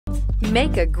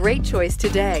Make a great choice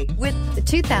today with the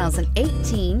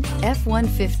 2018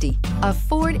 F-150. A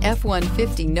Ford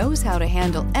F-150 knows how to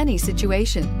handle any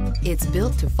situation. It's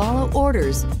built to follow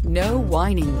orders, no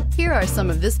whining. Here are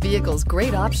some of this vehicle's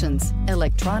great options: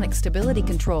 electronic stability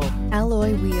control,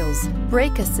 alloy wheels,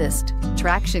 brake assist,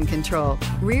 traction control,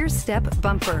 rear step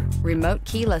bumper, remote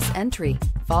keyless entry,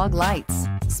 fog lights,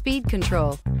 speed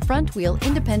control, front wheel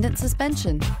independent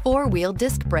suspension, four-wheel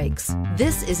disc brakes.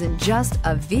 This isn't just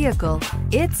a vehicle,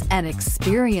 it's an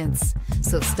experience.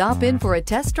 So stop in for a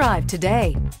test drive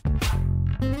today.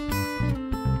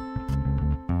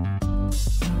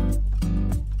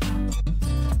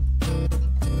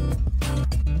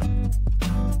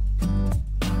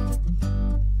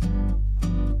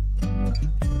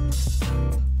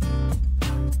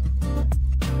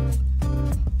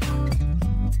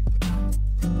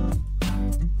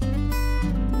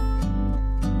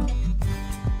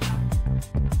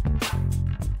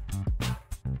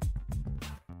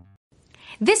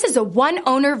 This is a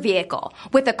one-owner vehicle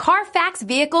with a Carfax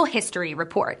Vehicle History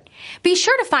Report. Be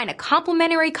sure to find a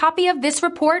complimentary copy of this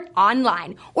report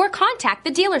online or contact the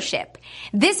dealership.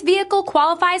 This vehicle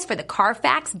qualifies for the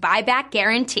Carfax Buyback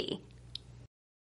Guarantee.